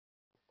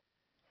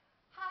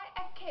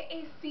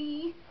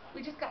FKAC.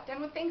 We just got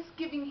done with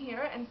Thanksgiving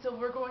here, and so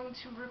we're going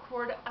to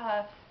record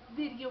a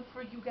video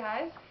for you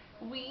guys.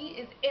 We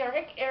is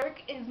Eric.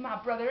 Eric is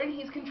my brother, and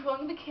he's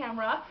controlling the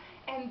camera.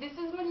 And this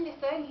is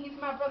Melissa, and she's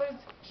my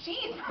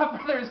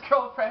brother's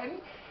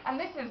girlfriend. And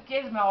this is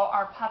Gizmo,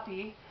 our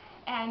puppy.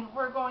 And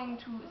we're going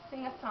to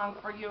sing a song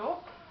for you.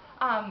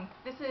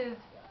 This is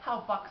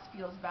how Bucks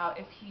feels about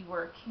if he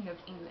were King of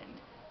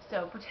England.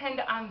 So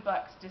pretend I'm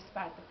Bucks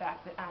despite the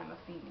fact that I'm a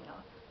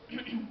female.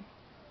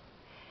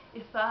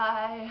 If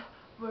I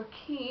were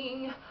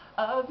King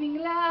of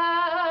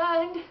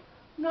England,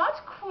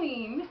 not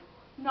Queen,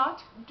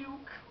 not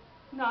Duke,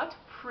 not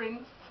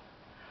Prince,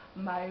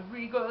 my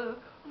regal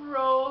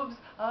robes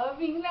of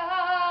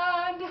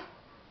England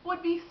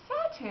would be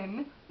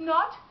satin,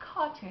 not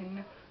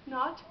cotton,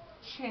 not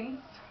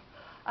chintz.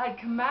 I'd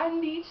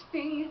command each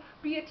thing,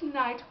 be it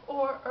knight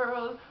or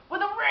earl,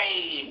 with a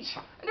rage,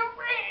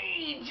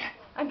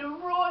 and a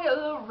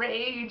royal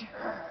rage.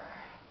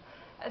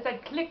 As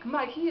I'd click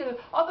my heel,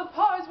 all the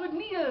pars would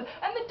kneel,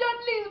 and the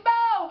Dudleys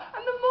bow,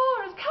 and the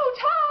Moors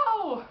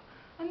kowtow,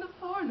 and the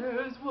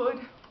foreigners would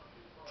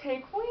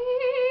take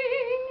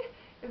wing.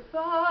 If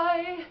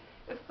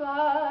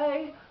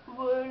I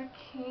were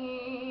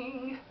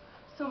king,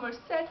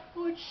 Somerset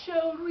would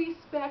show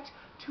respect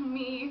to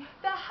me,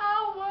 the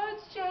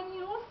Howards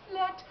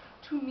genuflect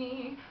to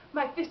me.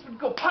 My fist would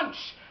go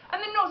punch,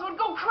 and the nose would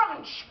go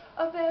crunch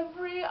of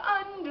every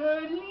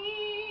underling.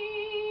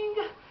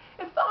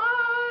 If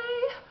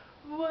I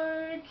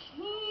were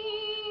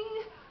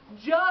king,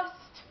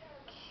 just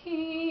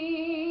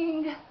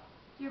king.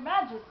 Your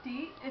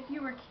Majesty, if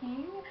you were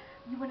king,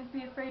 you wouldn't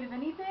be afraid of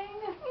anything?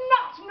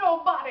 Not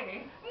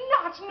nobody,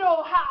 not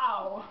no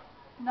how.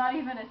 Not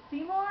even a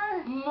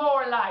Seymour?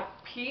 More like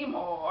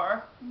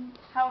P-more.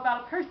 How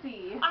about a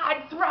Percy?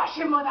 I'd thrash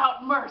him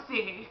without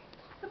mercy.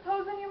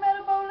 Supposing you met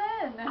a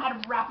Boleyn?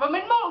 I'd wrap him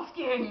in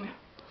moleskin.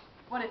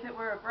 What if it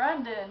were a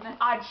Brandon?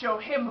 I'd show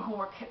him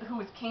who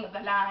was king of the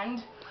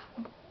land.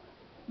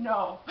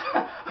 No.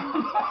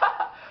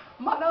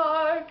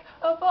 Monarch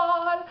of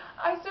all,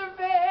 I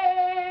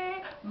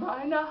survey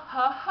mine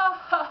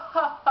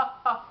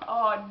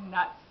oh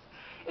nuts.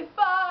 If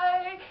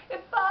I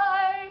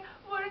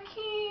were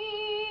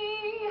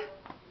king.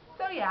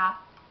 So yeah,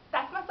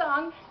 that's my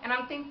song, and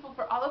I'm thankful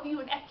for all of you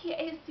in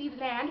FKAC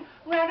land.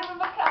 Round of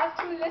applause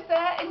to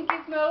Melissa and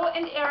Gizmo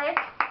and Eric,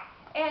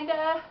 and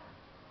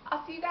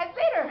I'll see you guys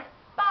later.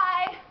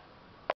 Bye.